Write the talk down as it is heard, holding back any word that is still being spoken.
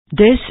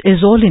This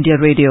is All India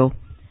Radio.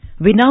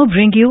 We now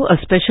bring you a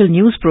special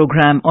news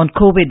program on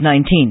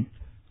COVID-19.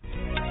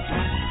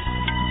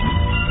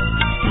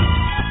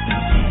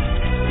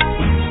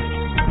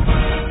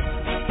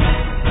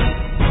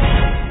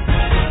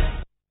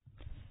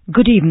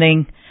 Good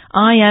evening.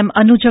 I am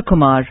Anuja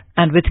Kumar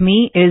and with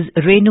me is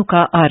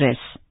Renuka RS.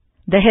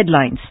 The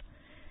headlines.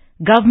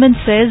 Government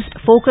says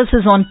focus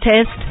is on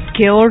test,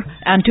 cure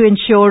and to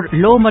ensure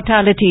low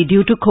mortality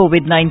due to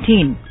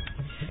COVID-19.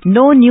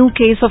 No new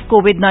case of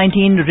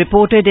COVID-19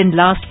 reported in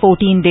last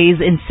 14 days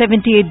in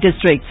 78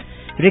 districts.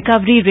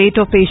 Recovery rate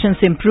of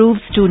patients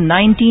improves to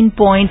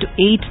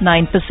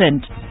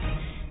 19.89%.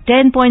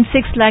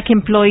 10.6 lakh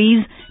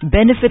employees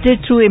benefited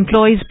through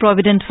Employees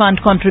Provident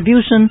Fund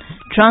contribution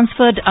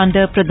transferred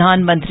under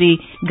Pradhan Mantri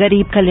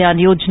Garib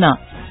Kalyan Yojana.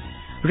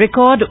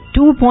 Record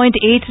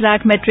 2.8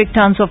 lakh metric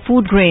tons of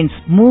food grains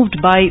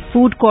moved by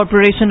Food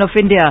Corporation of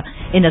India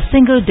in a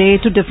single day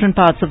to different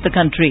parts of the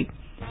country.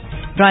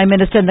 Prime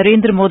Minister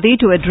Narendra Modi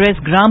to address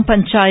Gram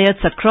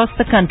Panchayats across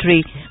the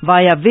country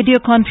via video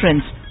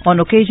conference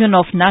on occasion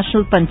of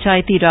National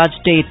Panchayati Raj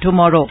Day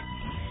tomorrow.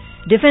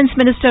 Defence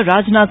Minister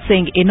Rajnath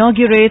Singh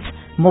inaugurates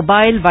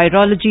Mobile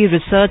Virology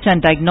Research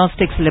and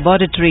Diagnostics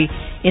Laboratory,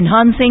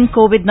 enhancing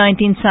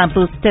COVID-19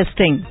 samples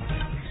testing.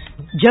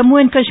 Jammu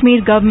and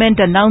Kashmir government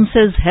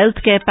announces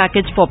healthcare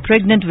package for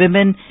pregnant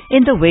women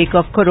in the wake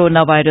of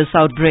coronavirus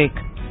outbreak.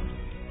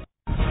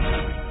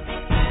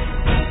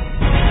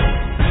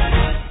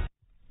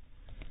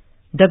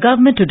 The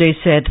government today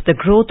said the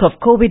growth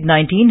of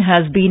COVID-19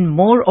 has been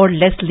more or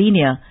less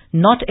linear,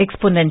 not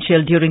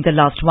exponential during the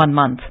last 1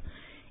 month.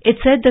 It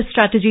said the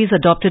strategies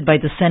adopted by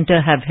the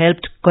centre have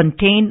helped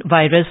contain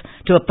virus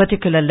to a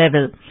particular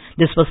level.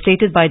 This was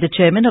stated by the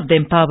chairman of the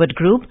Empowered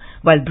Group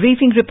while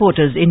briefing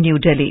reporters in New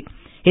Delhi.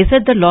 He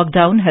said the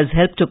lockdown has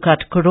helped to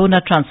cut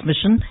corona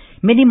transmission,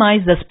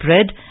 minimize the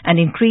spread and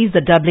increase the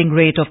doubling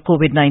rate of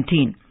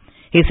COVID-19.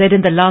 He said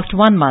in the last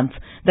 1 month,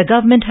 the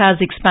government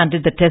has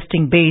expanded the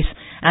testing base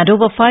and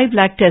over 5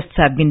 lakh tests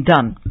have been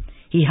done.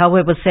 He,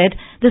 however, said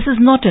this is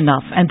not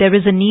enough and there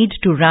is a need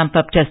to ramp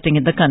up testing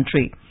in the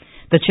country.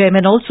 The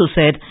chairman also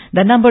said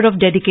the number of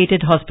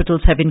dedicated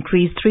hospitals have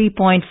increased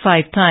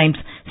 3.5 times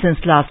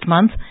since last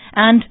month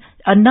and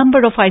a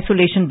number of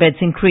isolation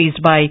beds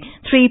increased by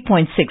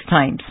 3.6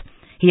 times.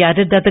 He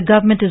added that the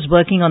government is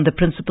working on the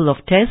principle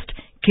of test,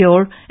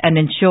 cure and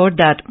ensure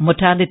that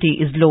mortality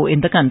is low in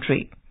the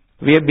country.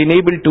 We have been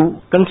able to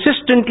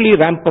consistently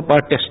ramp up our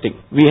testing.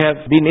 We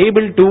have been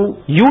able to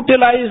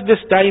utilize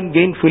this time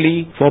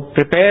gainfully for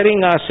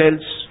preparing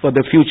ourselves for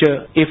the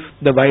future. If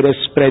the virus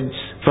spreads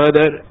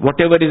further,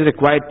 whatever is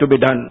required to be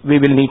done, we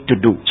will need to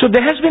do. So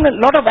there has been a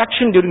lot of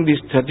action during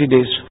these 30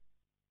 days.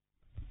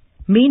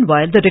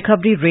 Meanwhile, the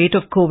recovery rate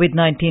of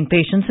COVID-19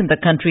 patients in the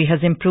country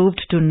has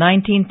improved to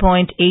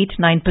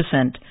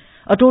 19.89%.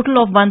 A total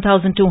of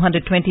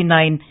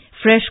 1,229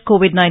 fresh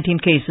COVID-19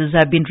 cases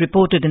have been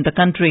reported in the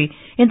country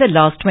in the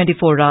last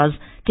 24 hours,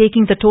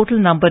 taking the total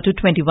number to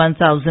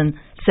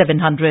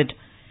 21,700.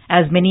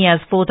 As many as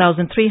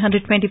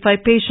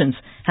 4,325 patients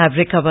have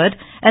recovered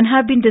and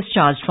have been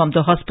discharged from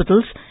the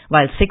hospitals,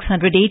 while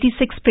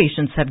 686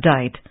 patients have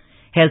died.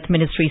 Health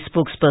Ministry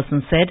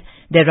spokesperson said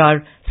there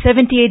are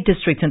 78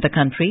 districts in the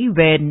country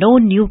where no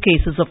new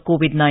cases of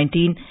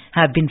COVID-19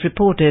 have been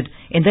reported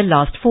in the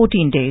last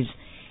 14 days.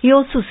 He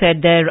also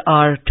said there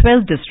are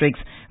 12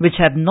 districts which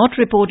have not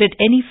reported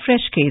any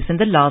fresh case in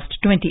the last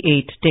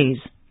 28 days.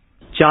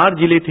 4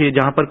 जिले थे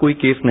जहां पर कोई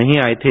case नहीं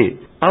आए थे,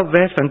 अब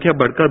वह संख्या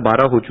बढ़कर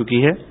 12 हो चुकी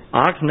है।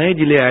 8 नए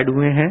जिले ऐड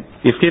हुए हैं।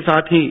 इसके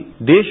साथ ही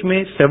देश में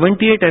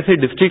 78 ऐसे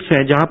डिस्ट्रिक्ट्स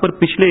हैं जहां पर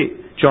पिछले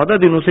 14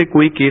 दिनों से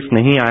कोई केस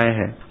नहीं आया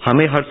है।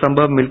 हमें हर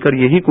संभव मिलकर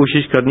यही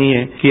कोशिश करनी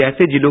है कि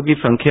ऐसे जिलों की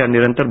संख्या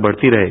निरंतर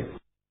बढ़ती रहे।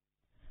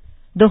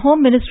 The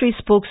Home Ministry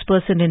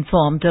spokesperson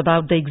informed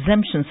about the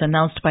exemptions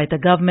announced by the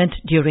government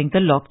during the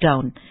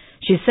lockdown.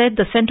 She said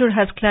the centre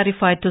has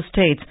clarified to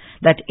states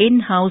that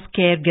in-house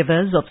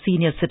caregivers of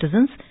senior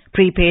citizens,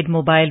 prepaid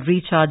mobile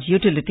recharge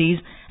utilities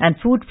and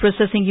food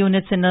processing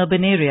units in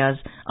urban areas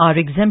are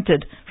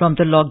exempted from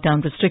the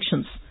lockdown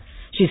restrictions.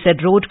 She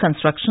said road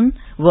construction,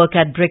 work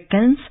at brick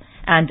kilns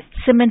and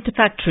cement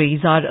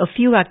factories are a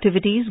few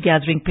activities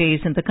gathering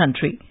pace in the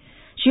country.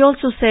 She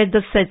also said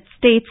the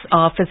states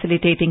are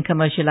facilitating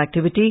commercial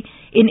activity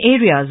in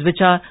areas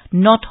which are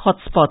not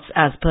hotspots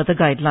as per the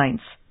guidelines.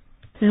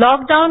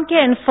 Lockdown के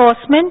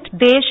enforcement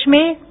देश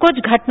में कुछ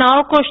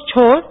घटनाओं को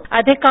छोड़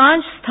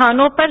अधिकांश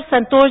स्थानों पर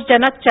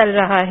संतोषजनक चल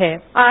रहा है।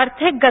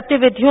 आर्थिक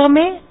गतिविधियों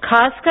में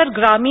खासकर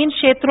ग्रामीण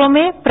क्षेत्रों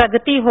में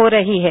प्रगति हो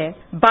रही है।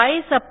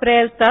 22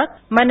 अप्रैल तक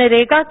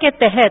मनरेगा के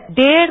तहत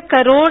 1.5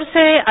 करोड़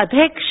से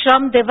अधिक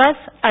श्रम दिवस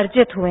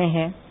अर्जित हुए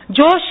हैं।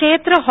 जो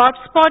क्षेत्र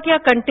हॉटस्पॉट या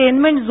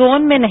कंटेनमेंट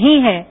जोन में नहीं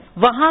है,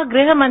 वहां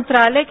गृह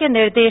मंत्रालय के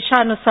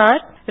निर्देशानुसार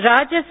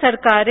राज्य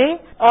सरकारें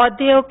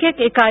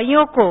औद्योगिक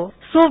इकाइयों को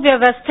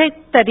सुव्यवस्थित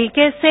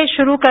तरीके से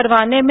शुरू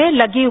करवाने में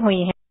लगी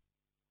हुई हैं।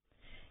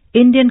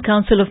 Indian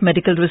Council of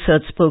Medical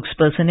Research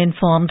spokesperson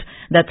informed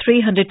that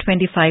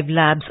 325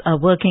 labs are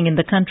working in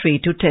the country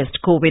to test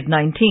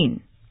COVID-19.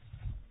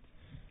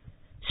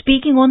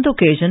 Speaking on the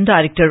occasion,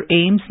 Director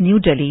AIIMS New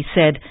Delhi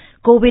said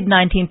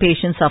COVID-19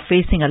 patients are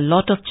facing a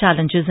lot of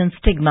challenges and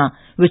stigma,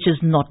 which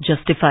is not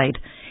justified.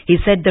 He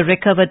said the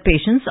recovered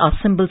patients are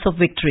symbols of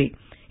victory.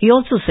 He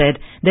also said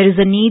there is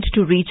a need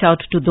to reach out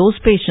to those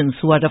patients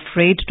who are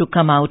afraid to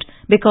come out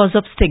because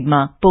of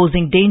stigma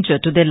posing danger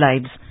to their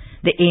lives.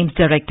 The AIIMS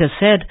director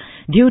said,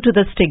 due to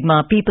the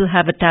stigma people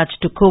have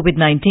attached to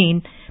COVID-19,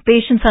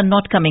 patients are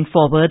not coming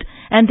forward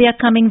and they are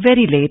coming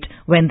very late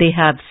when they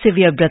have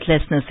severe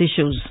breathlessness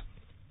issues.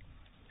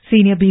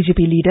 Senior BJP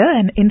leader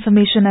and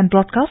Information and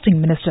Broadcasting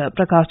Minister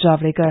Prakash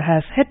Javadekar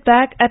has hit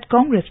back at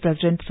Congress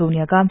President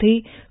Sonia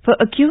Gandhi for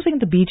accusing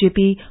the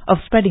BJP of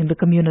spreading the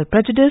communal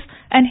prejudice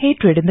and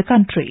hatred in the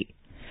country.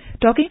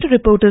 Talking to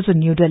reporters in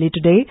New Delhi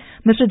today,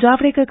 Mr.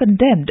 Javadekar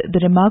condemned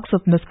the remarks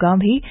of Ms.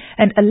 Gandhi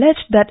and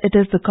alleged that it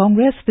is the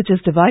Congress which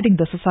is dividing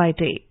the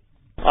society.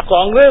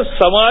 Congress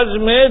समाज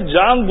में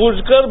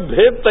जानबूझकर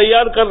भेद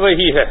तैयार कर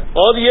रही है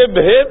और ये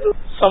भेद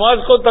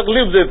समाज को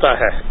तकलीफ देता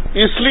है,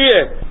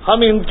 इसलिए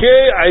हम इनके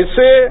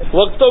ऐसे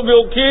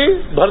वक्तव्यों की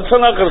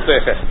भर्त्सना करते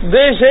हैं।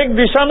 देश एक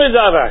दिशा में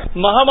जा रहा है,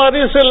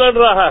 महामारी से लड़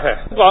रहा है।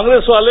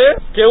 कांग्रेस वाले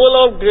केवल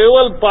और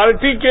केवल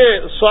पार्टी के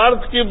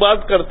स्वार्थ की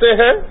बात करते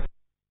हैं।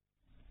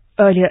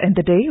 Earlier in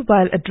the day,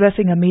 while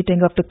addressing a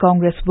meeting of the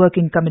Congress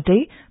Working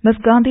Committee, Ms.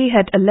 Gandhi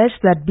had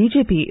alleged that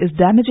BJP is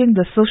damaging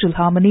the social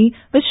harmony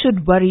which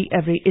should worry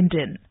every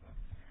Indian.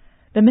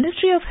 The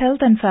Ministry of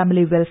Health and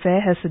Family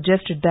Welfare has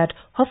suggested that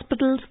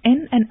hospitals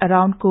in and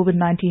around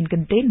COVID-19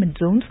 containment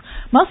zones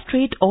must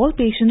treat all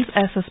patients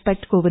as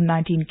suspect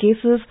COVID-19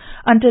 cases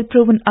until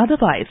proven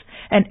otherwise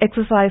and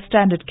exercise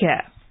standard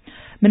care.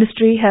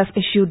 Ministry has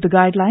issued the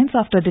guidelines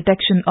after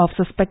detection of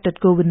suspected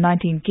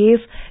COVID-19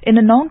 case in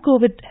a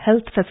non-COVID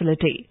health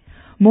facility.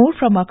 More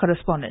from our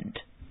correspondent.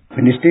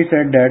 Ministry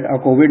said that a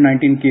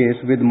COVID-19 case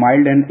with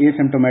mild and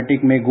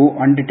asymptomatic may go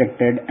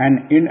undetected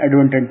and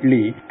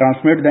inadvertently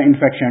transmit the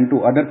infection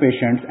to other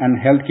patients and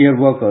healthcare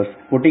workers,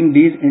 putting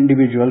these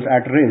individuals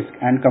at risk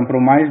and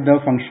compromise the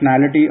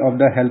functionality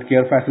of the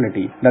healthcare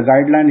facility. The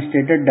guideline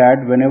stated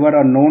that whenever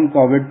a known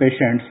COVID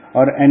patient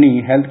or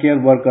any healthcare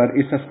worker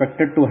is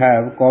suspected to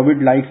have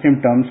COVID-like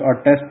symptoms or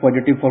test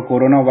positive for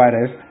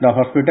coronavirus, the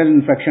Hospital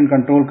Infection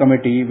Control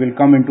Committee will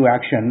come into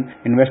action,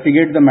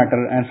 investigate the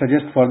matter and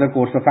suggest further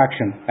course of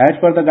action. As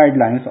per the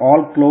guidelines,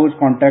 all close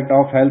contact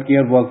of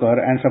healthcare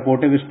worker and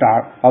supportive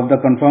staff of the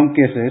confirmed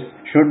cases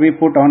should be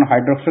put on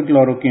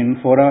hydroxychloroquine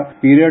for a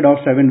period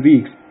of 7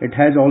 weeks. It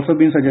has also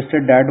been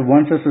suggested that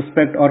once a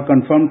suspect or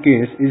confirmed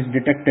case is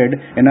detected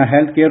in a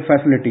healthcare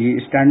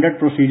facility, standard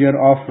procedure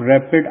of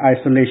rapid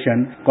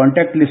isolation,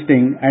 contact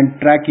listing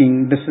and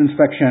tracking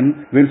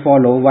disinfection will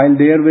follow, while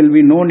there will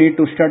be no need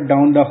to shut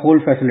down the whole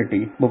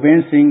facility.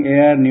 Bhupen Singh,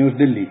 AR News,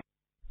 Delhi.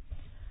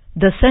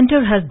 The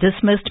centre has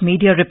dismissed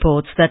media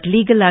reports that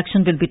legal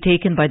action will be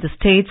taken by the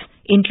states,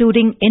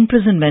 including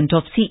imprisonment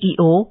of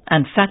CEO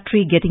and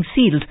factory getting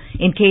sealed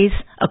in case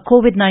a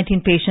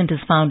COVID-19 patient is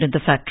found in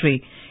the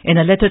factory. In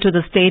a letter to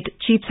the state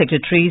chief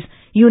secretaries,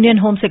 Union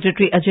Home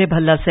Secretary Ajay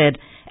Bhalla said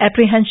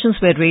apprehensions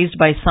were raised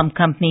by some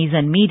companies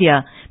and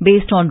media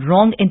based on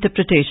wrong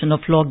interpretation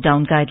of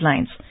lockdown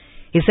guidelines.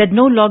 He said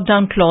no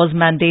lockdown clause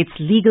mandates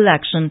legal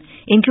action,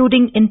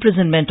 including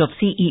imprisonment of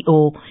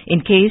CEO in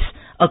case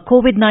a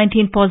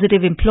COVID-19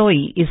 positive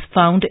employee is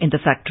found in the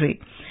factory.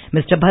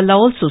 Mr. Bhalla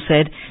also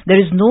said there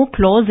is no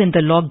clause in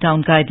the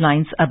lockdown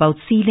guidelines about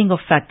sealing of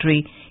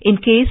factory in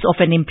case of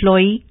an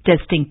employee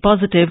testing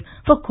positive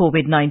for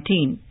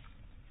COVID-19.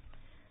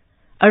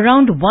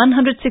 Around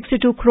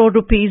 162 crore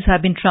rupees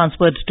have been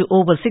transferred to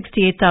over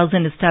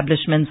 68,000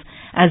 establishments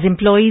as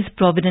Employees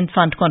Provident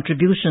Fund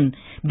contribution,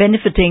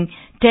 benefiting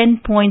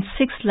 10.6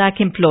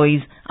 lakh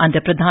employees under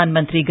Pradhan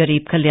Mantri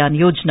Garib Kalyan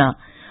Yojana.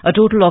 A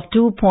total of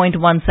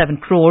 2.17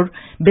 crore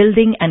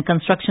building and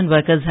construction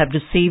workers have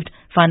received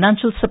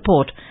financial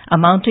support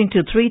amounting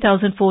to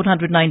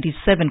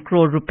 3,497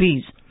 crore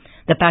rupees.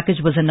 The package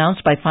was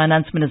announced by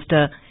Finance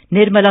Minister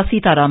Nirmala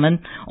Sitharaman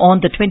on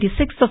the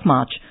 26th of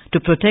March to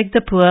protect the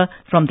poor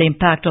from the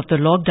impact of the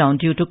lockdown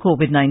due to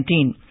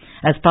COVID-19.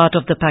 As part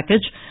of the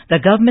package, the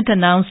government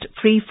announced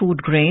free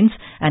food grains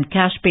and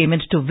cash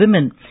payment to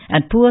women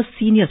and poor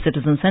senior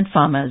citizens and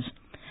farmers.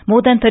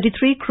 More than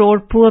 33 crore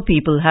poor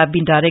people have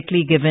been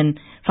directly given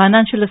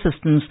financial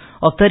assistance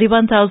of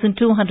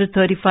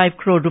 31,235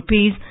 crore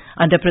rupees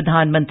under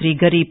Pradhan Mantri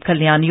Garib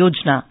Kalyan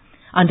Yojana.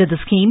 Under the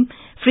scheme,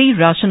 free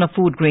ration of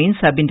food grains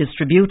have been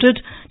distributed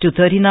to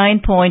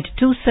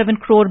 39.27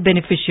 crore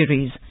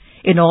beneficiaries.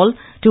 In all,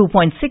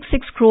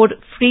 2.66 crore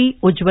free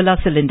Ujjwala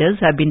cylinders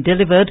have been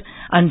delivered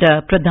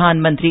under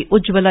Pradhan Mantri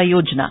Ujjwala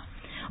Yojana.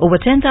 Over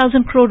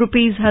 10,000 crore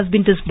rupees has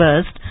been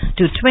disbursed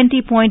to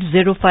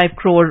 20.05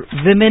 crore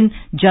women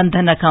Jan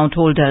Dhan account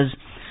holders.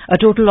 A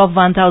total of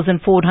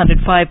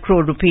 1,405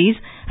 crore rupees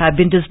have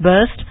been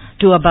disbursed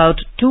to about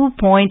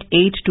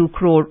 2.82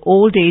 crore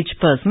old age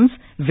persons,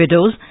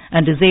 widows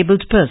and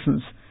disabled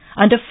persons.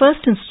 Under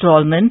first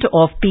installment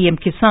of PM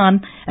Kisan,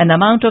 an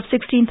amount of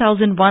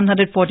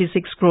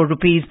 16,146 crore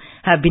rupees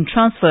have been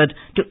transferred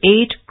to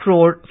 8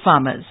 crore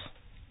farmers.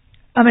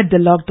 Amid the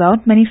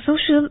lockdown, many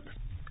social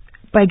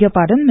Beg your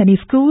pardon, many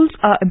schools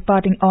are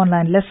imparting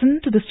online lessons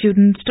to the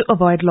students to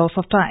avoid loss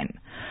of time.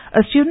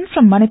 A student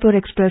from Manipur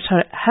expressed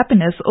her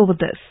happiness over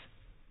this.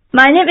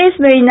 My name is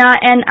Marina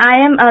and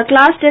I am a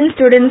class 10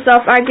 student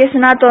of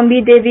Arkesana Tombi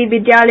Devi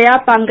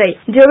Vidyalaya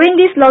Pangai. During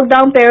this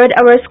lockdown period,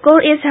 our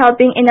school is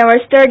helping in our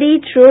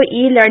study through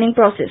e-learning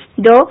process.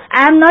 Though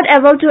I am not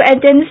able to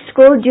attend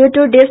school due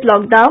to this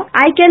lockdown,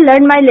 I can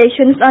learn my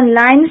lessons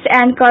online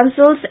and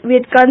consult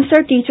with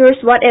concerned teachers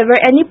whatever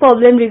any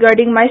problem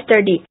regarding my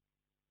study.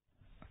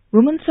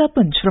 Woman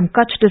Sarpanch from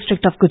Kutch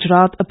district of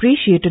Gujarat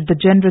appreciated the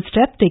generous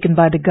step taken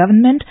by the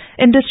government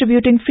in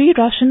distributing free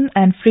ration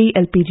and free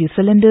LPG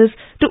cylinders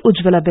to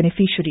Ujjwala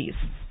beneficiaries.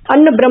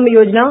 अन्न ब्रह्म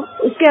योजना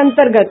उसके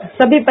अंतर्गत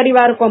सभी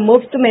परिवारों को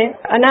मुफ्त में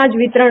अनाज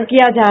वितरण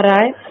किया जा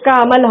रहा है।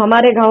 इसका अमल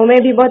हमारे गांव में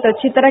भी बहुत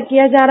अच्छी तरह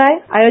किया जा रहा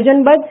है।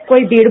 आयोजनबद्ध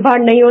कोई भीड़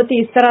भाड़ नहीं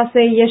होती, इस तरह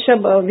से ये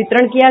सब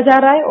वितरण किया जा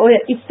रहा है और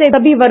इससे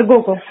सभी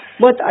वर्गों को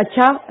बहुत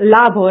अच्छा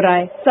लाभ हो रहा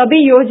है।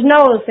 सभी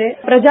योजनाओं से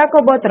प्रजा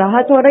को बहुत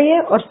राहत हो रही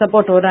है और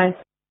सपोर्ट हो रहा है।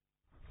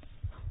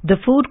 The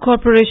Food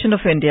Corporation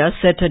of India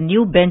set a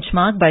new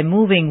benchmark by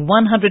moving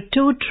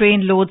 102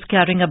 train loads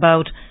carrying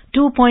about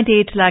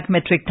 2.8 lakh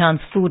metric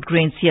tons food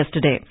grains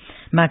yesterday.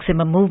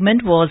 Maximum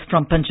movement was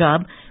from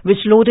Punjab,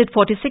 which loaded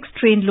 46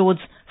 train loads,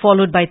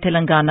 followed by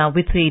Telangana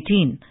with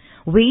 18.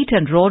 Wheat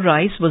and raw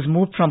rice was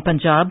moved from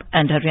Punjab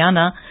and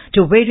Haryana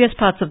to various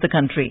parts of the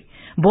country.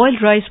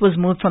 Boiled rice was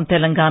moved from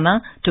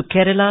Telangana to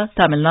Kerala,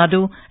 Tamil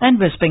Nadu and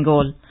West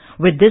Bengal.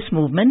 With this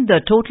movement, the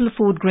total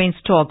food grain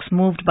stocks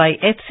moved by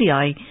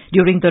FCI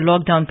during the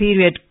lockdown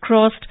period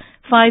crossed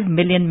 5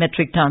 million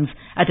metric tons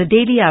at a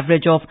daily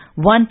average of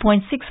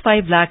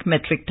 1.65 lakh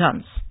metric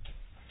tons.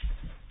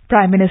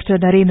 Prime Minister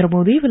Narendra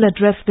Modi will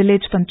address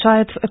village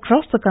panchayats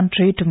across the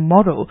country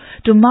tomorrow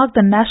to mark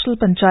the National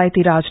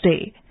Panchayati Raj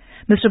Day.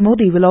 Mr.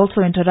 Modi will also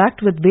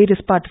interact with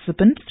various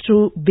participants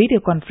through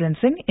video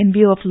conferencing in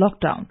view of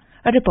lockdown.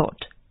 A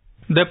report.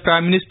 The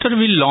Prime Minister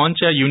will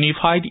launch a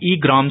unified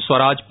e-Gram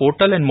Swaraj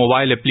portal and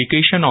mobile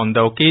application on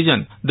the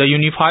occasion. The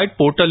unified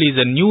portal is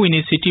a new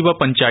initiative of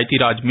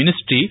Panchayati Raj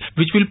Ministry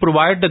which will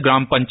provide the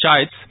Gram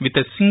Panchayats with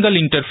a single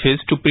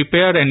interface to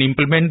prepare and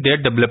implement their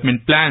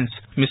development plans.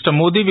 Mr.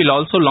 Modi will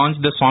also launch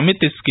the Swamit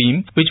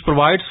scheme which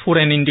provides for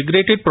an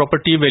integrated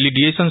property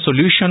validation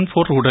solution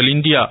for rural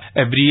India.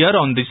 Every year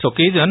on this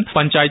occasion,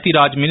 Panchayati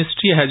Raj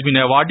Ministry has been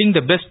awarding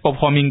the best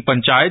performing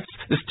panchayats,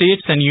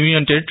 states and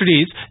union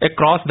territories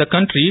across the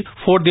country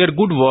for their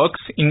good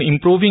works in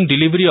improving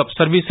delivery of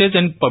services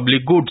and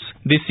public goods.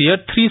 This year,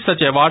 3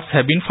 such awards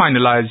have been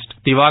finalized.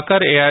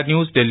 Divakar, AIR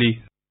News,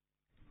 Delhi.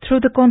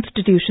 Through the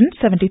Constitution's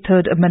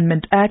 73rd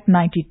Amendment Act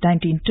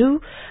 1992,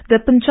 the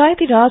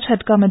Panchayati Raj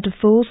had come into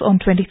force on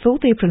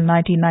 24th April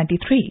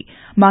 1993,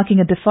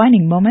 marking a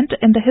defining moment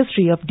in the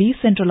history of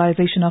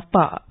decentralization of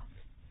power.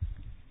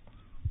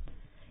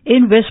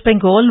 In West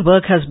Bengal,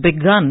 work has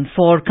begun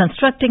for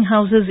constructing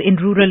houses in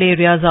rural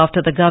areas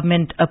after the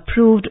government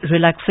approved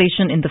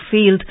relaxation in the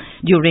field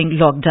during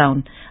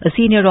lockdown. A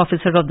senior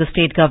officer of the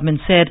state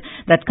government said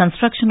that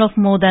construction of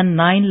more than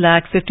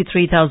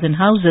 9,53,000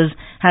 houses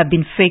have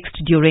been fixed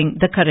during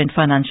the current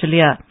financial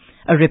year.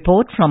 A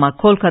report from our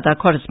Kolkata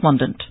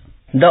correspondent.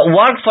 The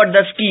work for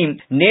the scheme,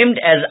 named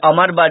as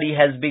Amarbari,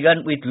 has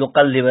begun with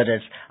local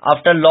labourers.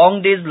 After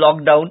long days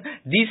lockdown,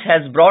 this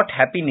has brought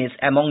happiness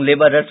among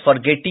labourers for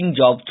getting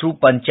jobs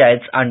through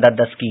panchayats under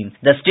the scheme.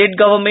 The state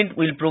government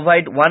will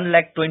provide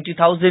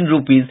 1,20,000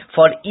 rupees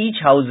for each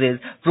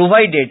houses,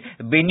 provided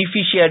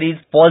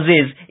beneficiaries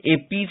possess a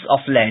piece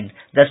of land.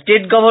 The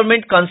state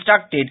government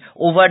constructed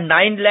over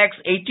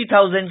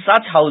 9,80,000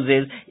 such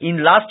houses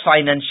in last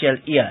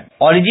financial year.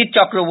 Arijit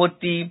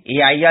Chakraborty,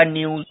 AIR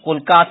News,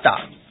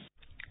 Kolkata.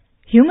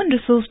 Human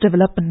Resource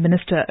Development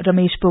Minister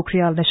Ramesh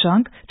Pokhriyal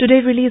Nishank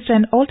today released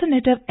an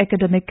alternative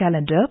academic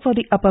calendar for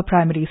the upper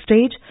primary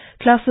stage,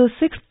 classes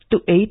 6th to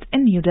 8th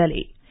in New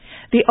Delhi.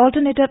 The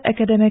alternative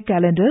academic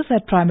calendars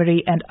at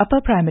primary and upper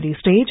primary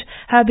stage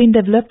have been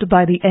developed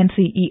by the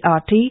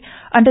NCERT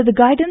under the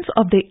guidance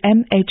of the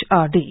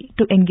MHRD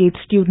to engage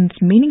students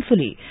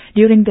meaningfully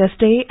during their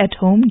stay at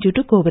home due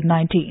to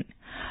COVID-19.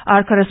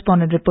 Our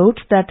correspondent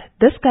reports that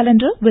this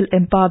calendar will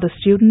empower the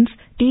students,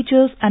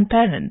 teachers and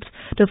parents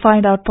to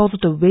find out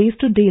positive ways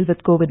to deal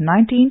with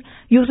COVID-19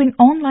 using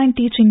online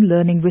teaching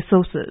learning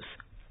resources.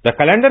 The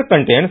calendar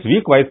contains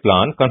week-wise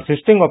plan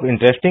consisting of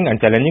interesting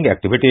and challenging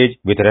activities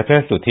with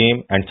reference to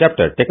theme and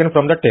chapter taken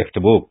from the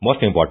textbook.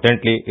 Most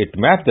importantly, it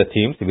maps the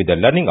themes with the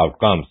learning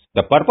outcomes.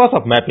 The purpose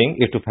of mapping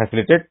is to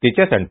facilitate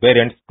teachers and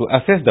parents to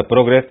assess the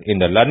progress in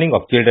the learning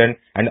of children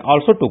and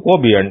also to go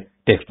beyond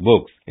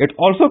textbooks. It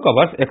also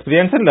covers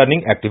experiential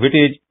learning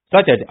activities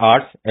such as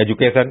arts,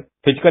 education,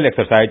 physical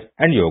exercise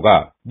and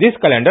yoga. This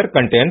calendar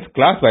contains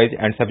class-wise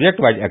and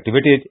subject-wise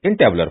activities in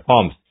tabular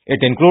forms. It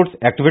includes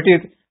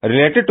activities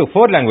related to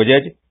 4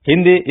 languages,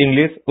 Hindi,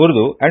 English,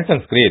 Urdu and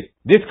Sanskrit.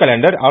 This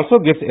calendar also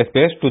gives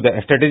space to the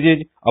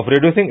strategies of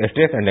reducing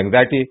stress and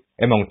anxiety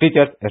among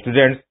teachers,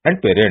 students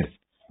and parents.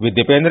 With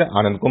Dipendra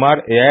Anand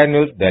Kumar, AIR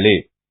News,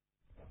 Delhi.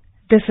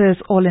 This is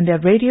All India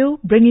Radio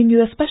bringing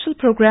you a special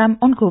program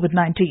on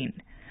COVID-19.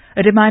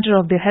 A reminder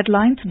of the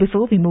headlines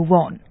before we move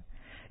on.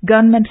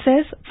 Government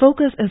says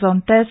focus is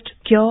on test,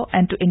 cure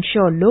and to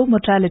ensure low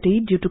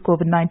mortality due to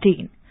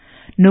COVID-19.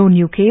 No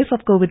new case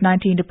of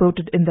COVID-19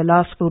 reported in the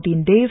last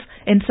 14 days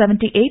in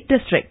 78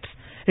 districts.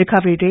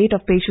 Recovery rate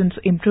of patients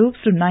improves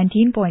to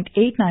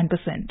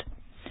 19.89%.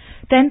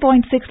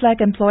 10.6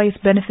 lakh employees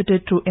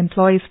benefited through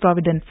Employees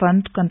Provident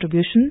Fund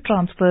contribution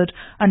transferred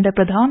under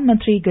Pradhan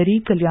Mantri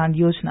Garib Kalyan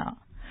Yojana.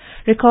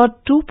 Record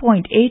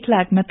 2.8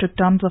 lakh metric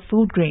tons of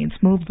food grains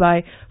moved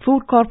by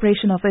Food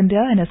Corporation of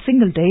India in a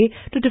single day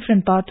to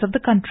different parts of the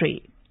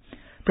country.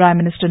 Prime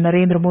Minister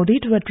Narendra Modi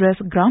to address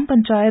Gram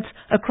Panchayats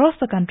across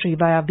the country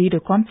via video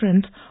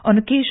conference on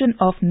occasion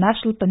of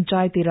National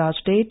Panchayati Raj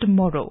Day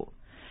tomorrow.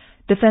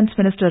 Defence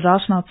Minister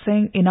Rajnath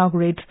Singh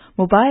inaugurates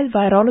Mobile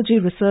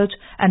Virology Research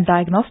and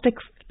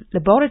Diagnostics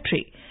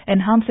Laboratory,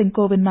 enhancing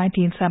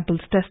COVID-19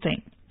 samples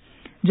testing.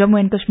 Jammu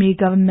and Kashmir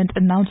government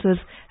announces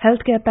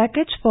healthcare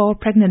package for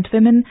pregnant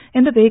women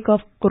in the wake of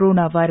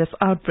coronavirus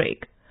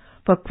outbreak.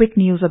 For quick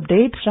news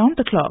updates round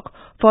the clock,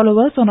 follow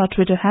us on our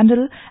Twitter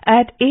handle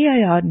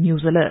 @AIR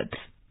News Alerts.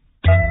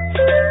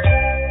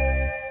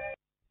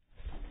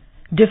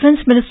 Defence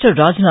Minister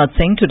Rajnath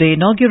Singh today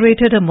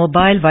inaugurated a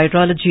mobile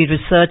virology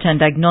research and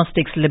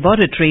diagnostics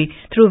laboratory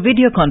through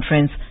video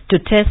conference to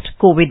test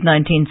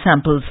COVID-19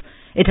 samples.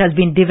 It has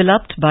been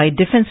developed by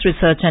Defence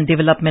Research and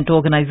Development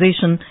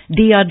Organisation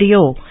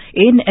DRDO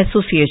in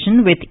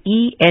association with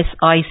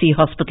ESIC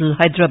Hospital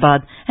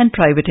Hyderabad and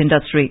private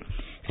industry.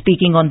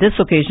 Speaking on this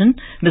occasion,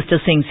 Mr.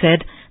 Singh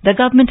said the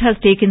government has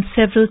taken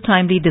several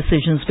timely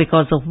decisions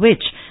because of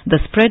which the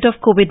spread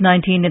of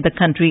COVID-19 in the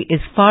country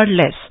is far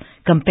less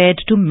compared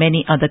to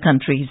many other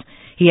countries.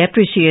 He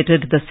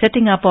appreciated the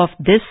setting up of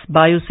this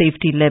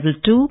Biosafety Level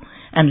 2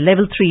 and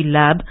Level 3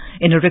 lab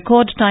in a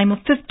record time of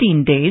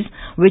 15 days,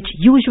 which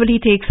usually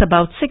takes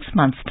about 6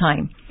 months'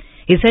 time.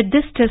 He said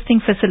this testing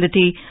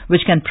facility,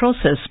 which can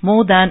process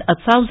more than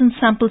 1,000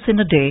 samples in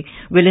a day,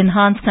 will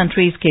enhance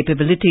country's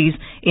capabilities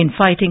in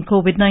fighting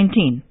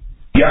COVID-19.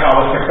 यह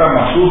आवश्यकता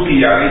महसूस की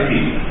जा रही थी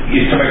कि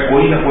इस समय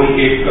कोई न कोई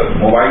एक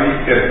मोबाइल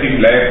टेस्टिंग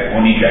लैब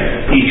होनी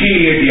चाहिए।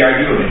 इसीलिए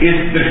डीआरडीओ ने इस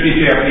दृष्टि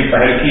से अपनी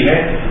पहल की है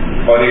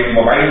और एक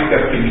मोबाइल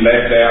टेस्टिंग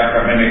लैब तैयार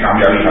करने में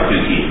कामयाबी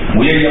हासिल की।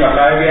 मुझे यह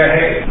बताया गया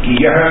है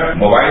कि यह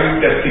मोबाइल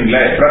टेस्टिंग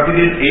लैब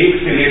प्रतिदिन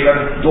 1 से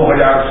लेकर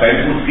 2000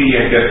 सैंपल्स की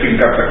यह टेस्टिंग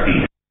कर सकती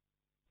है।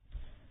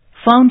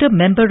 Founder,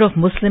 member of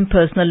Muslim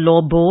Personal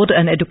Law Board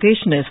and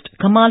educationist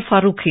Kamal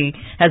Farooqi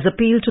has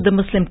appealed to the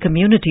Muslim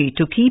community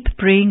to keep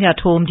praying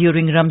at home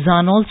during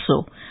Ramzan also,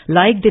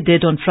 like they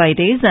did on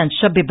Fridays and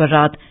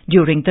Shab-e-Barat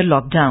during the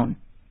lockdown.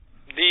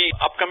 The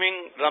upcoming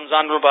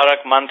Ramzan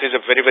Mubarak month is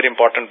a very, very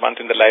important month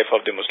in the life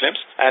of the Muslims,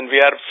 and we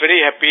are very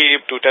happy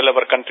to tell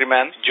our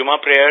countrymen Jummah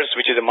prayers,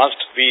 which is a must.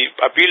 We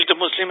appealed to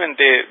Muslim and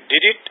they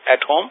did it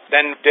at home.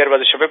 Then there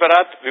was a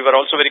Shab-e-Barat. We were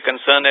also very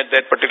concerned at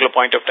that particular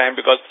point of time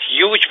because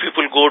huge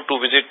people go to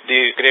visit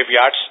the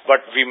graveyards,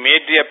 but we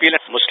made the appeal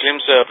and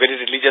Muslims very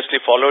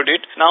religiously followed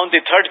it. Now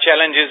the third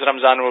challenge is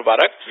Ramzan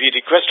Mubarak. We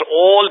request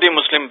all the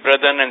Muslim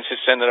brethren and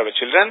sisters and our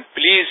children,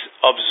 please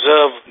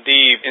observe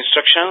the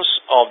instructions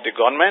of the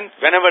government.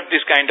 Whenever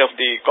this kind of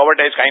the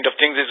COVID-19 kind of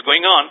things is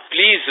going on,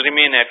 please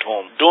remain at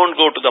home. Don't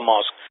go to the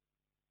mosque.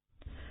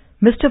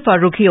 Mr.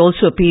 Farooqi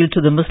also appealed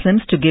to the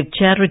Muslims to give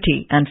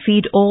charity and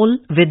feed all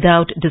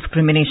without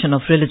discrimination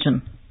of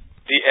religion.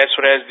 As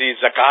far as the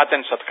zakat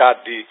and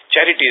sadaqat, the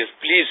charities,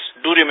 please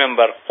do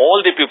remember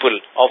all the people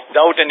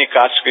without any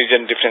caste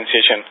religion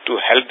differentiation to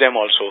help them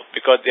also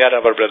because they are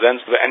our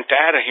brothers. The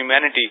entire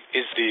humanity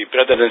is the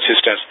brothers and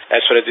sisters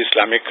as far as the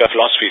Islamic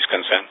philosophy is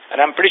concerned.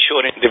 And I'm pretty sure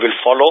they will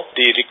follow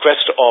the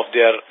request of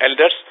their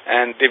elders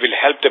and they will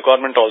help the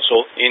government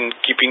also in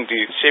keeping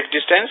the safe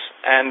distance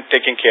and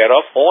taking care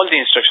of all the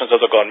instructions of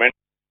the government.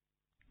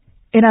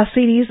 In our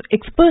series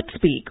Experts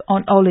Speak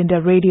on All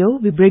India Radio,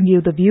 we bring you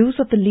the views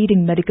of the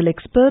leading medical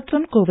experts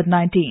on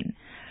COVID-19.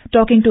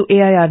 Talking to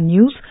AIR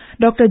News,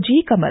 Dr.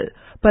 G. Kamal,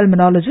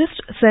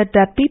 pulmonologist, said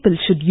that people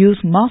should use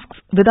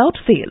masks without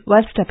fail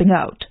while stepping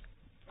out.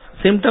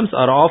 Symptoms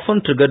are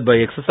often triggered by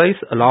exercise,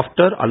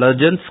 laughter,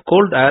 allergens,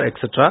 cold air,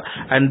 etc.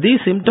 And these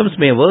symptoms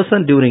may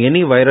worsen during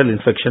any viral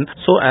infection,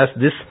 so as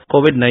this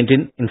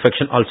COVID-19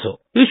 infection also.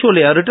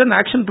 Usually, a written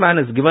action plan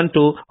is given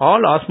to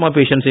all asthma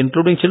patients,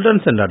 including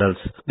children and adults.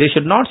 They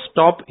should not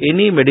stop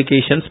any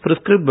medications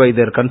prescribed by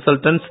their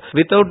consultants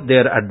without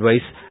their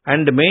advice,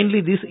 and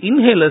mainly these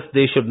inhalers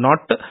they should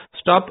not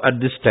stop at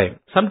this time.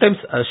 Sometimes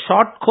a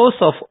short course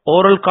of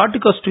oral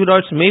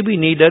corticosteroids may be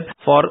needed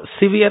for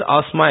severe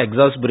asthma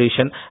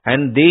exacerbation,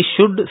 and they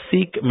should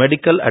seek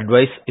medical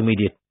advice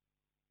immediately.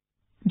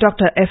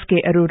 Dr.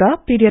 S.K. Arora,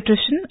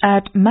 pediatrician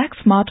at Max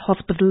Smart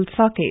Hospital,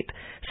 Saket,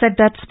 said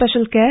that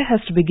special care has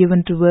to be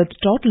given towards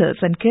toddlers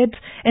and kids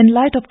in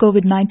light of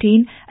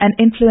COVID-19, and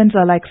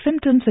influenza-like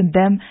symptoms in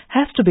them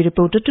has to be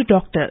reported to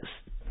doctors.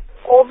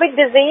 COVID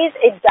disease,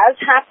 it does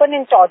happen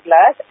in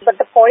toddlers, but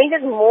the point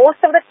is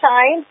most of the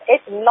time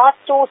it's not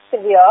too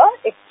severe.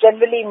 It's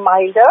generally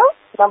milder.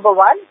 number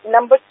one.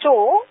 Number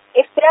two,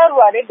 if they are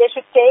worried, they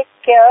should take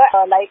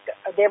care, like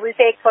they will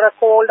take for a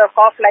cold or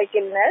cough-like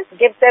illness,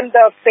 give them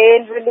the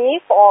pain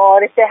relief,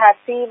 or if they have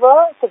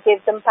fever, to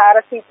give them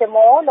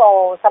paracetamol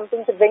or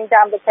something to bring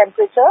down the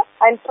temperature,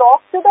 and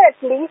talk to the,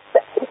 at least,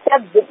 if they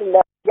are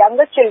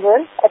younger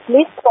children, at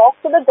least talk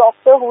to the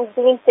doctor who's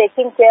been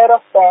taking care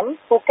of them,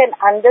 who can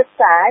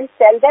understand,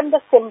 tell them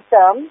the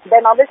symptoms.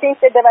 Then obviously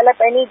if they develop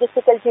any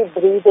difficulty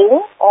breathing,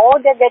 or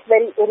they get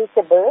very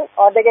irritable,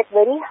 or they get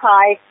very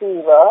high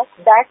fever,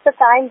 that's the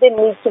time they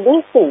need to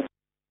be seen.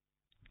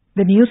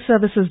 The News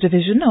Services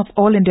Division of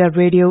All India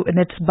Radio in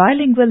its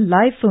bilingual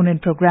live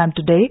phone-in program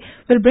today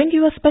will bring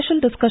you a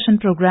special discussion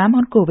program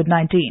on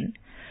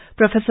COVID-19.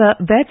 Professor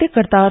Vaidya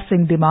Kartar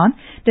Singh Diman,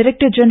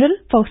 Director General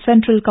for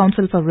Central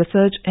Council for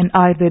Research in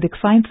Ayurvedic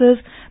Sciences,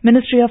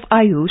 Ministry of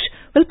Ayush,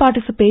 will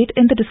participate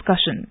in the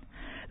discussion.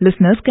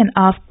 Listeners can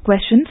ask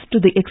questions to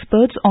the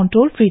experts on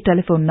toll-free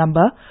telephone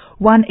number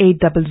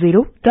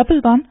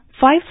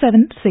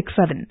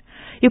 1800-11-5767.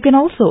 You can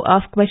also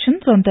ask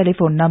questions on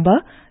telephone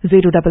number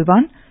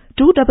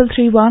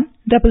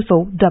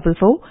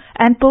 011-2331-4444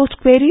 and post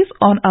queries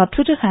on our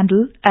Twitter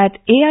handle at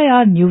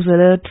AIR News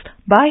Alerts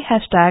by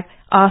hashtag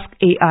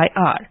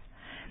AskAIR.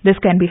 This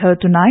can be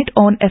heard tonight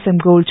on FM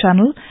Gold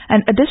channel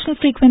and additional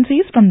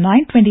frequencies from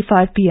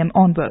 9:25 p.m.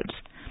 onwards.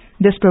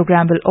 This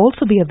program will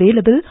also be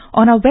available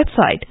on our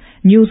website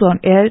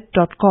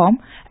newsonair.com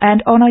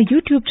and on our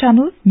YouTube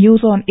channel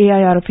News on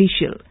AIR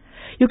Official.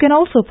 You can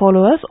also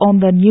follow us on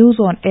the News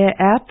on Air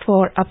app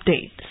for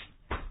updates.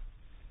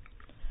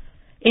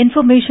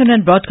 Information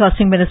and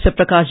Broadcasting Minister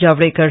Prakash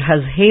Javadekar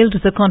has hailed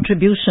the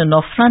contribution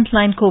of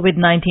frontline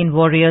COVID-19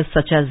 warriors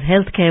such as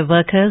healthcare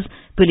workers,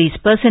 police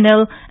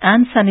personnel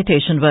and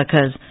sanitation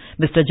workers.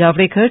 Mr.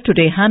 Javadekar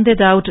today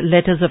handed out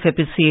letters of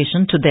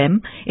appreciation to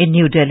them in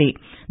New Delhi.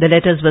 The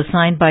letters were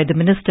signed by the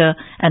minister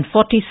and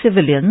 40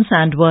 civilians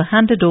and were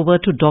handed over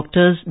to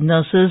doctors,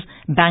 nurses,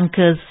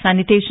 bankers,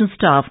 sanitation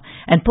staff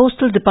and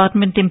postal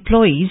department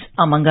employees,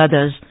 among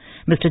others.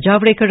 Mr.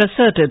 Javadekar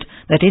asserted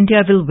that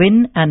India will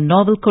win and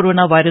novel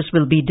coronavirus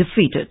will be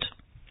defeated.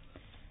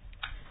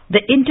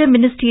 The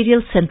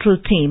Interministerial Central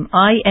Team,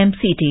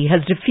 IMCT,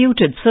 has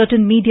refuted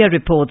certain media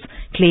reports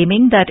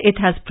claiming that it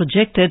has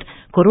projected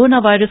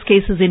coronavirus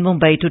cases in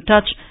Mumbai to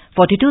touch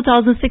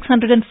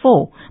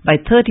 42,604 by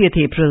 30th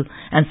April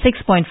and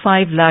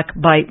 6.5 lakh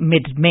by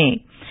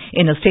mid-May.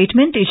 In a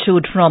statement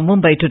issued from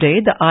Mumbai today,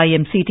 the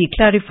IMCT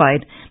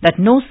clarified that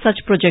no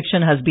such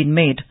projection has been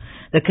made.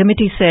 The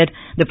committee said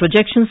the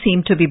projections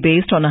seem to be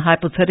based on a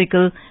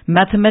hypothetical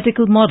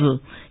mathematical model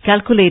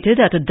calculated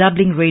at a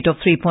doubling rate of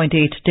 3.8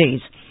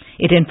 days.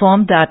 It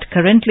informed that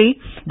currently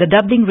the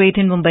doubling rate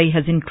in Mumbai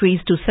has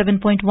increased to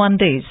 7.1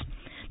 days.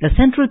 The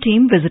central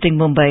team visiting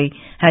Mumbai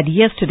had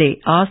yesterday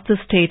asked the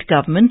state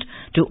government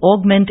to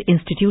augment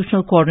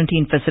institutional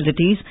quarantine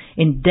facilities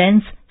in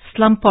dense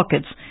slum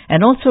pockets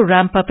and also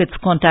ramp up its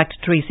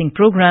contact tracing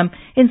program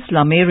in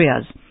slum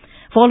areas.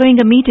 Following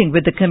a meeting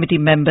with the committee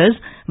members,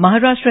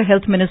 Maharashtra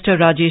Health Minister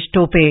Rajesh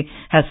Tope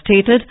has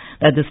stated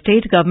that the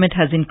state government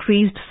has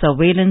increased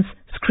surveillance,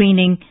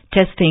 screening,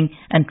 testing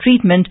and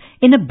treatment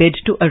in a bid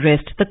to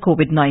arrest the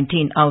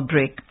COVID-19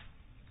 outbreak.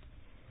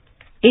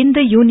 In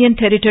the Union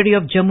Territory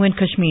of Jammu and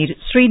Kashmir,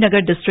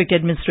 Srinagar District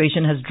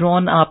Administration has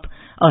drawn up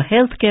a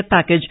healthcare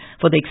package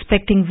for the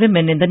expecting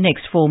women in the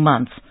next 4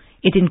 months.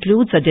 It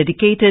includes a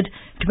dedicated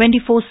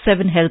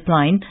 24/7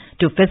 helpline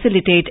to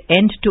facilitate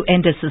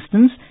end-to-end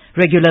assistance,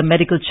 regular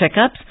medical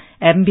checkups,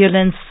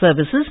 ambulance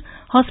services,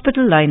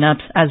 hospital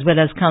lineups, as well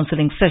as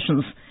counseling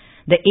sessions.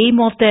 The aim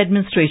of the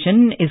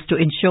administration is to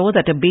ensure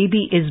that a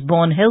baby is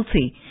born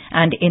healthy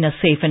and in a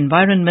safe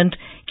environment,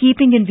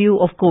 keeping in view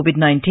of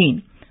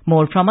COVID-19.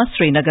 More from our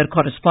Srinagar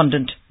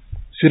correspondent.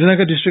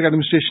 Srinagar District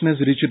Administration has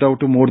reached out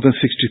to more than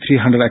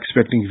 6,300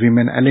 expecting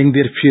women, allaying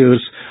their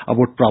fears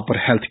about proper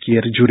health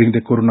care during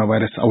the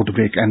coronavirus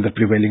outbreak and the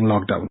prevailing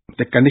lockdown.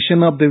 The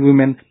condition of the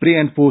women pre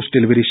and post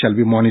delivery shall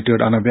be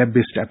monitored on a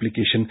web-based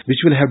application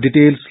which will have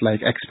details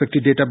like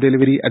expected date of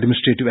delivery,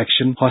 administrative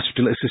action,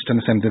 hospital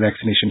assistance and the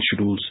vaccination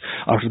schedules.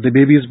 After the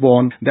baby is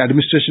born, the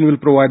administration will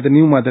provide the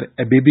new mother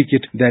a baby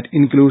kit that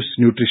includes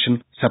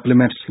nutrition,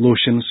 supplements,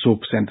 lotion,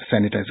 soaps and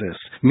sanitizers.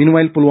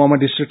 Meanwhile, Pulwama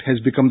district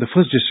has become the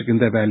first district in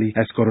the valley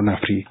as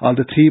corona-free. All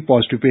the 3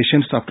 positive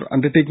patients, after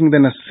undertaking the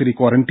necessary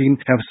quarantine,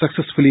 have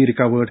successfully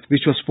recovered,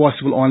 which was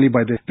possible only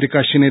by the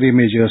precautionary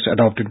measures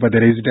adopted by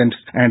the residents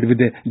and with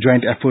the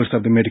joint efforts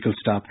of the medical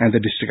staff and the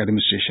district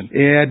administration.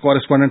 AIR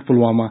correspondent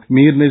Pulwama,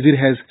 Mir Nazir,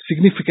 has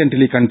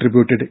significantly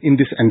contributed in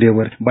this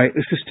endeavor by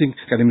assisting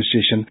the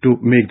administration to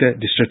make the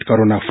district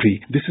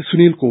corona-free. This is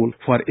Sunil Kohl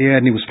for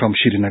AIR News from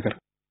Srinagar.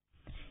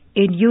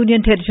 In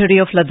Union Territory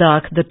of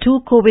Ladakh, the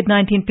 2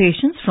 COVID-19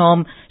 patients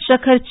from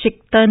Shakhar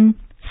Chiktan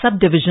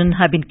subdivision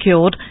have been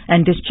cured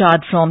and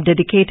discharged from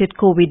dedicated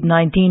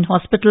COVID-19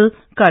 hospital,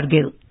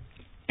 Kargil.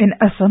 In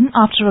Assam,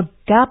 after a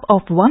gap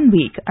of 1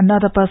 week,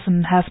 another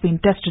person has been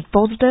tested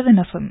positive in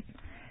Assam.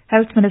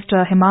 Health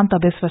Minister Himanta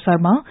Biswa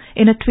Sarma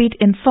in a tweet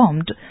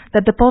informed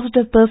that the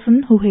positive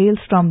person who hails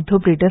from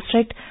Dhubri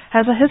district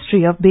has a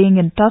history of being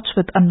in touch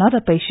with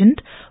another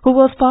patient who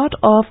was part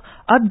of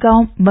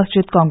Adgaon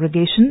Masjid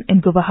congregation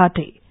in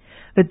Guwahati.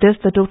 With this,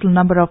 the total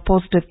number of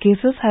positive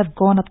cases have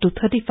gone up to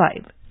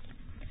 35.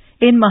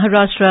 In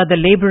Maharashtra, the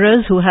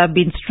labourers who have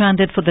been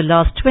stranded for the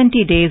last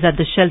 20 days at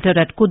the shelter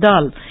at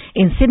Kudal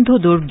in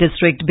Sindhudurg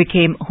district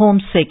became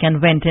homesick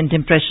and went in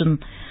depression.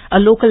 A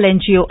local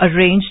NGO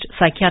arranged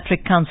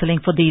psychiatric counselling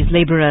for these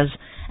labourers.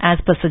 As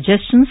per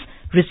suggestions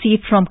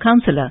received from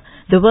counsellor,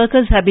 the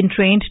workers have been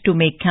trained to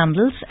make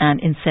candles and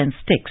incense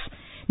sticks.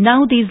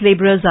 Now these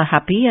labourers are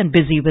happy and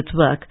busy with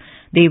work.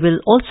 They will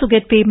also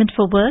get payment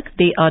for work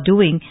they are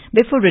doing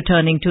before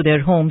returning to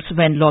their homes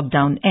when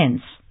lockdown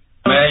ends.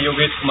 मैं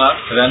योगेश कुमार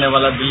रहने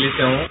वाला दिल्ली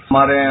से हूँ।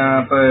 हमारे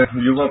यहाँ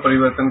पर युवा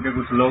परिवर्तन के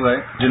कुछ लोग हैं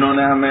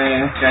जिन्होंने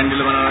हमें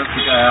कैंडल बनाना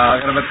सिखाया,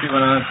 अगरबत्ती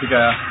बनाना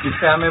सिखाया।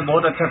 इससे हमें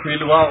बहुत अच्छा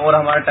फील हुआ और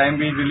हमारा टाइम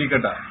भी इजीली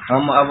कटा।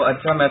 हम अब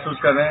अच्छा महसूस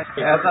कर रहे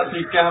हैं। ऐसा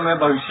सीख के हमें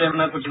भविष्य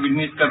में कुछ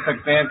बिजनेस कर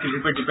सकते हैं, किसी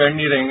पे डिपेंड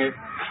नहीं रहेंगे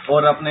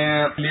और अपने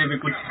लिए भी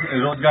कुछ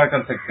रोजगार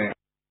कर सकते हैं।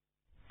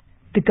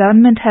 The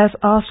government has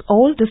asked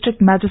all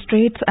district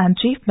magistrates and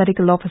chief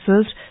medical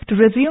officers to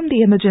resume the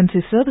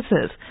emergency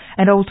services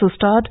and also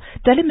start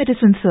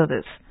telemedicine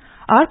service.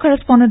 Our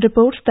correspondent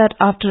reports that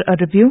after a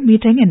review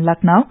meeting in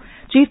Lucknow,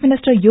 Chief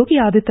Minister Yogi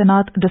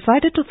Adityanath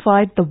decided to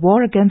fight the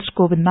war against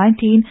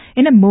COVID-19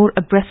 in a more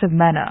aggressive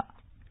manner.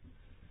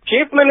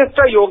 Chief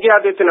Minister Yogi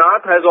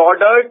Adityanath has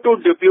ordered to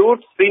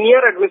depute senior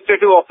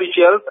administrative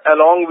officials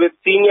along with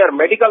senior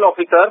medical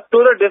officers to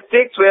the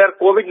districts where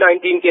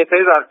COVID-19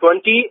 cases are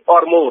 20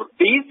 or more.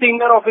 These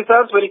senior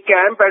officers will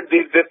camp at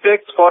these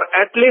districts for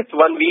at least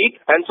 1 week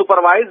and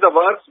supervise the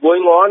works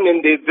going on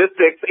in these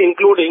districts,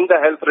 including the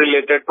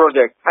health-related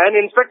projects. An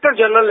Inspector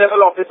General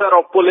level officer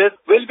of police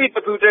will be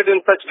deputed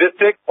in such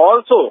districts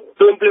also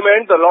to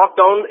implement the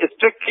lockdown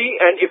strictly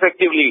and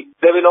effectively.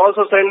 They will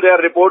also send their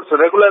reports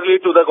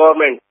regularly to the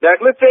government. The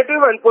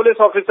administrative and police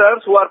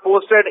officers who are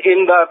posted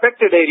in the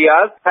affected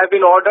areas have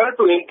been ordered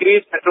to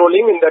increase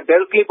patrolling in the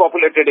densely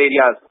populated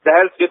areas. The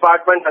health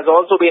department has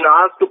also been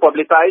asked to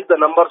publicize the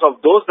numbers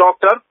of those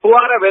doctors who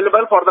are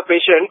available for the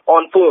patient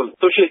on phone.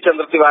 Sushil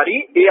Chandra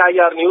Tiwari,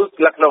 AIR News,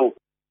 Lucknow.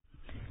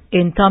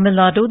 In Tamil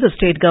Nadu, the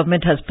state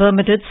government has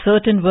permitted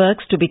certain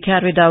works to be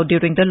carried out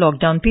during the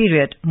lockdown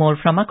period. More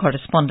from our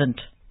correspondent.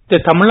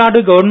 The Tamil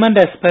Nadu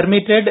government has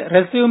permitted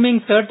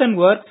resuming certain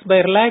works by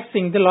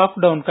relaxing the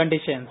lockdown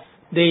conditions.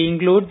 They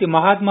include the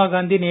Mahatma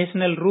Gandhi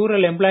National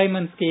Rural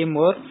Employment Scheme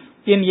works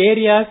in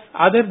areas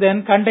other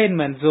than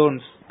containment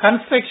zones.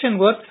 Construction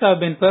works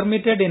have been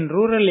permitted in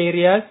rural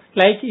areas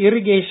like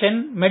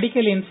irrigation,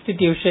 medical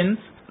institutions,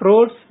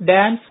 roads,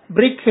 dams,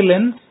 brick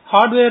kilns,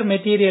 hardware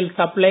material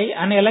supply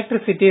and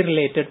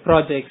electricity-related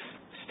projects.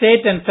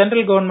 State and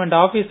central government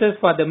offices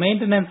for the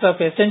maintenance of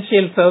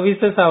essential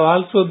services have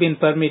also been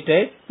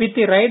permitted, with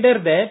the rider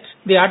that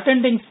the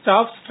attending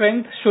staff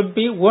strength should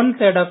be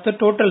 1/3 of the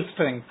total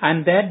strength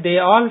and that they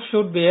all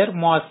should wear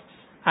masks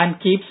and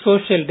keep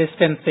social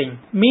distancing.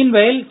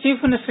 Meanwhile,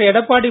 Chief Minister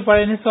Edappadi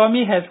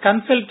Palaniswamy has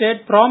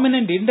consulted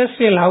prominent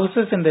industrial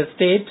houses in the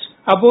state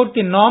about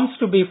the norms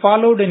to be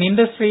followed in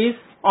industries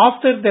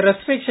after the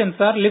restrictions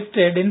are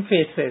lifted in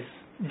phases.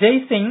 Jai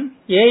Singh,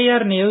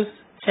 AIR News,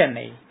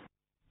 Chennai.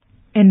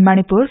 In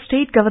Manipur,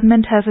 state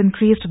government has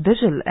increased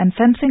vigil and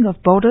fencing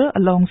of border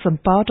along some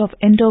part of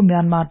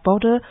Indo-Myanmar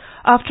border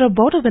after a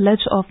border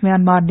village of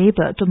Myanmar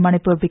neighbor to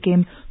Manipur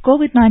became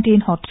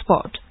COVID-19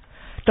 hotspot.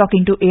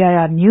 Talking to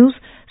AIR News,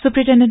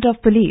 Superintendent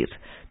of Police,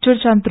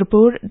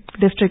 Churchandpur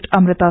District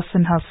Amrita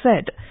Sinha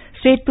said,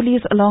 state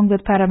police along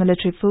with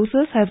paramilitary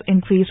forces have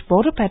increased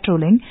border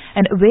patrolling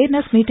and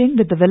awareness meeting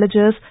with the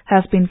villagers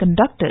has been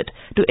conducted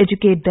to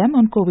educate them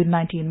on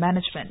COVID-19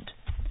 management.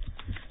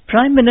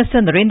 Prime Minister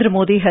Narendra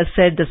Modi has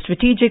said the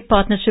strategic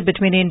partnership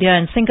between India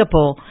and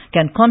Singapore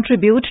can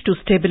contribute to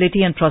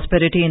stability and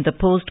prosperity in the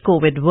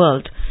post-COVID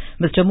world.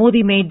 Mr.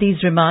 Modi made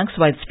these remarks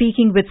while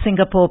speaking with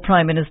Singapore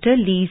Prime Minister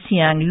Lee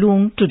Hsien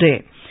Loong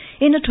today.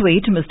 In a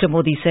tweet, Mr.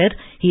 Modi said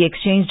he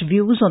exchanged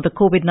views on the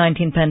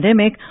COVID-19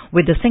 pandemic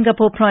with the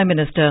Singapore Prime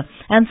Minister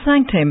and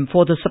thanked him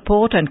for the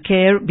support and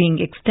care being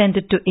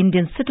extended to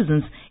Indian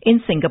citizens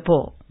in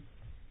Singapore.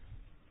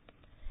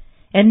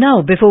 And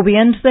now, before we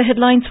end the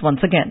headlines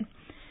once again,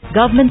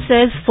 government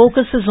says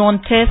focus is on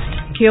test,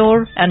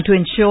 cure and to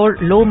ensure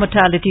low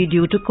mortality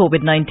due to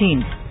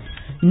COVID-19.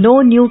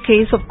 No new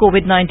case of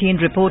COVID-19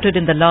 reported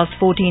in the last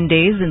 14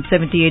 days in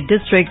 78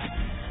 districts.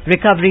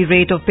 Recovery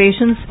rate of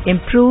patients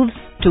improves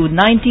to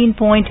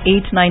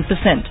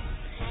 19.89%.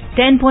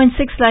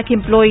 10.6 lakh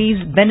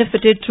employees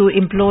benefited through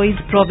Employees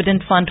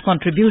Provident Fund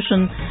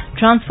contribution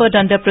transferred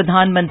under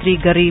Pradhan Mantri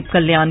Garib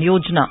Kalyan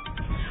Yojana.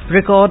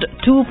 Record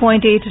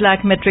 2.8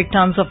 lakh metric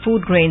tons of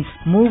food grains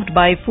moved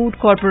by Food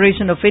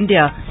Corporation of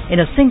India in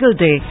a single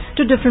day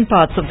to different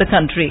parts of the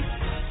country.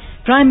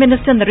 Prime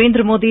Minister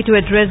Narendra Modi to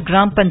address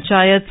Gram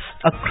Panchayats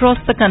across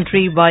the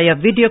country via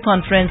video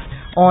conference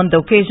on the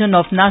occasion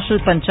of National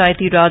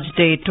Panchayati Raj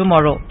Day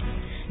tomorrow.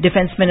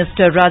 Defence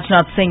Minister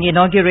Rajnath Singh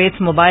inaugurates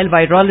Mobile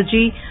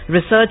Virology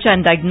Research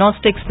and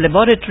Diagnostics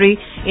Laboratory,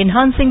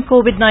 enhancing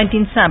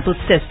COVID-19 samples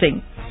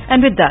testing.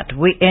 And with that,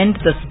 we end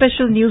the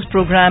special news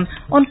program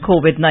on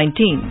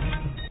COVID-19.